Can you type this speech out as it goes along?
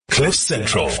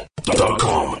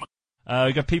CliffCentral.com.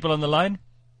 We got people on the line?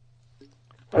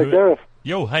 Hey, Gareth.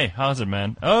 Yo, hey, how's it,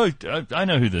 man? Oh, I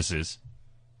know who this is.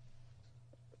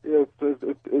 Yeah,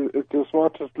 it's your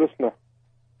smartest listener.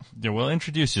 Yeah, well,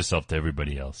 introduce yourself to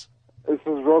everybody else. This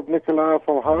is Rob Nicolai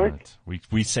from Howick. Right.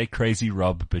 We say crazy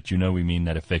Rob, but you know we mean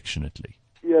that affectionately.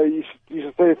 Yeah, you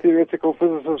should say theoretical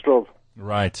physicist, Rob.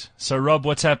 Right. So, Rob,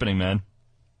 what's happening, man?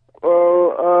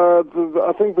 Well,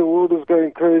 I think the world is going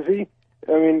crazy.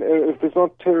 I mean, if there's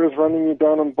not terrorists running you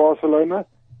down in Barcelona,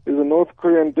 there's a North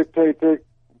Korean dictator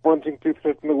wanting to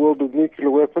threaten the world with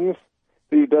nuclear weapons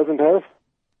that he doesn't have.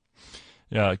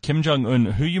 Yeah, Kim Jong Un.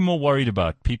 Who are you more worried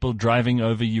about? People driving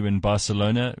over you in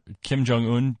Barcelona, Kim Jong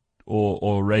Un,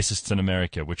 or racists in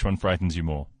America? Which one frightens you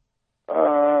more?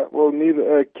 Well,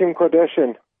 neither. Kim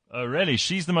Kardashian. Oh, really?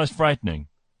 She's the most frightening.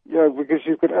 Yeah, because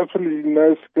she's got absolutely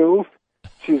no skills.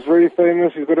 She's very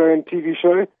famous. She's got her own TV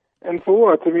show. And for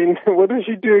what? I mean, what does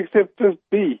she do except just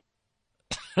be?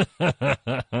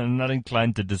 I'm not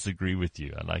inclined to disagree with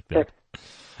you. I like that.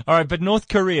 All right, but North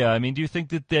Korea, I mean, do you think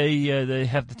that they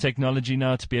have the technology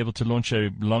now to be able to launch a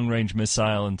long-range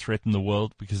missile and threaten the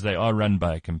world? Because they are run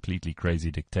by a completely crazy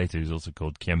dictator who's also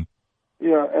called Kim.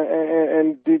 Yeah,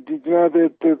 and did you know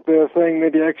that they're saying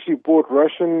that he actually bought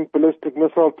Russian ballistic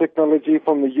missile technology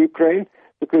from the Ukraine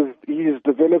because he's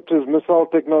developed his missile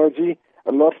technology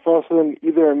a lot faster than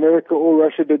either America or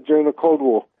Russia did during the Cold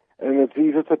War. And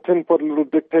he's just a tin-pot little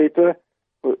dictator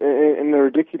in a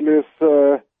ridiculous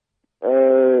third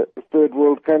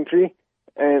world country,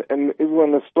 and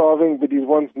everyone is starving, but he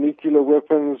wants nuclear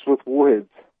weapons with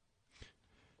warheads.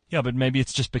 Yeah, but maybe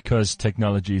it's just because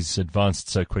technology's advanced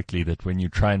so quickly that when you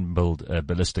try and build a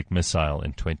ballistic missile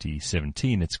in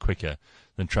 2017, it's quicker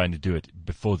than trying to do it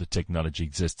before the technology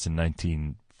exists in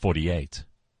 1948.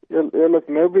 Yeah, look,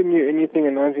 nobody knew anything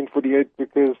in 1948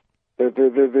 because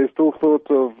they still thought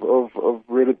of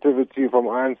relativity from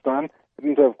Einstein. They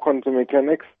didn't have quantum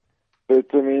mechanics. But,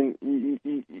 I mean,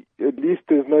 at least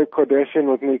there's no Kardashian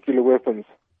with nuclear weapons.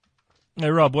 Hey,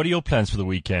 Rob, what are your plans for the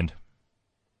weekend?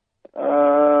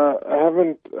 I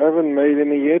haven't made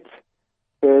any yet,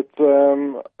 but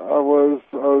I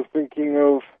was thinking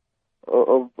of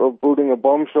building a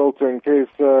bomb shelter in case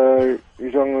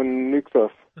Jong Un nukes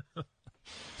us.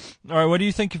 All right, what do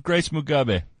you think of Grace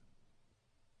Mugabe?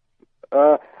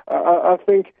 I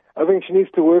think she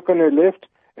needs to work on her left.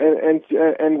 And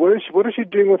what is she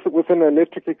doing with an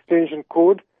electric extension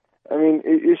cord? I mean,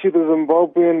 is she the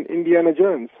Zimbabwean Indiana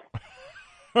Jones?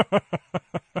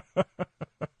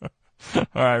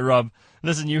 All right, Rob.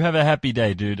 Listen, you have a happy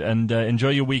day, dude, and enjoy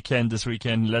your weekend this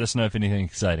weekend. Let us know if anything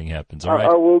exciting happens, all right?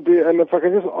 I will do, and if I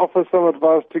can just offer some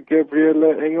advice to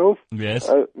Gabriela Engels. Yes?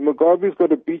 Mugabe's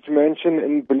got a beach mansion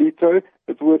in Belito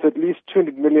that's worth at least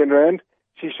 200 million rand.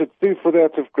 She should sue for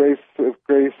that if Grace has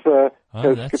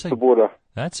skipped the border.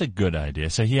 That's a good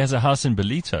idea. So he has a house in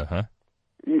Belito, huh?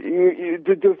 You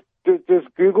just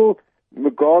Google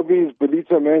Mugabe's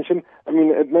Belito mansion. I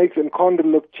mean, it makes Nkanda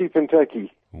look cheap and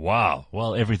tacky. Wow.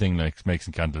 Well, everything makes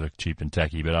Nkanda look cheap and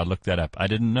tacky, but I'll look that up. I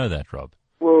didn't know that, Rob.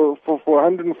 Well, for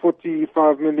 49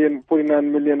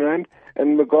 million rand,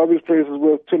 and Mugabe's place is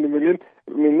worth 20 million.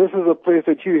 I mean, this is a place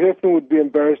that Hugh Hefner would be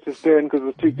embarrassed to stay in because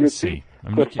it's too good. See.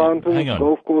 Got fountains,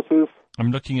 golf courses.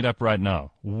 I'm looking it up right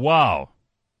now. Wow.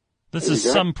 This is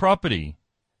some property.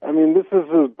 I mean, this is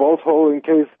a bolt hole in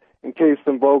case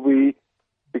Zimbabwe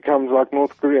becomes like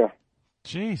North Korea.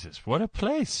 Jesus, what a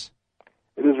place.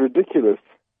 It is ridiculous.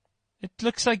 It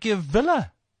looks like a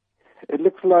villa. It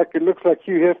looks like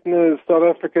Hugh Hefner's South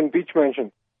African beach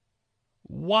mansion.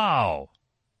 Wow.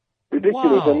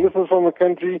 Ridiculous. Wow. And this is from a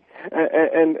country,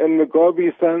 and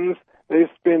Mugabe's sons, they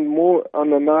spend more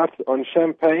on a night on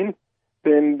champagne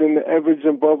than the average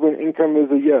Zimbabwean income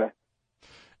is a year.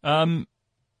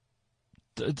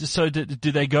 So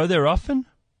do they go there often?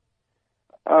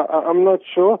 I'm not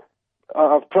sure.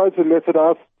 I've tried to let it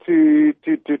out to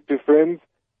friends,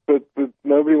 but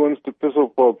nobody wants to piss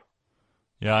off Bob.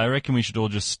 Yeah, I reckon we should all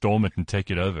just storm it and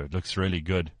take it over. It looks really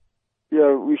good.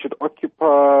 Yeah, we should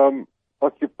occupy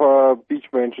beach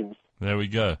mansions. There we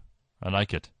go. I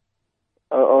like it.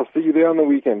 I'll see you there on the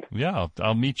weekend. Yeah,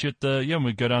 I'll meet you at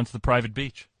we'll go down to the private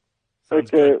beach. Sounds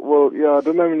okay, good. Well, yeah, I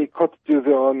don't know how many cottages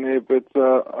there are on there, but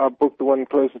I booked the one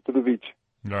closest to the beach.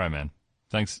 All right, man.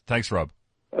 Thanks, Rob.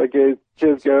 Okay,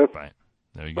 cheers, Gareth. Bye.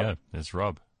 There you go. There's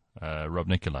Rob. Rob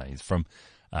Nicolai. He's from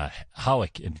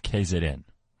Howick in KZN.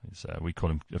 We call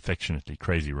him affectionately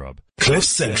Crazy Rob.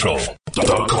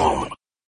 CliffCentral.com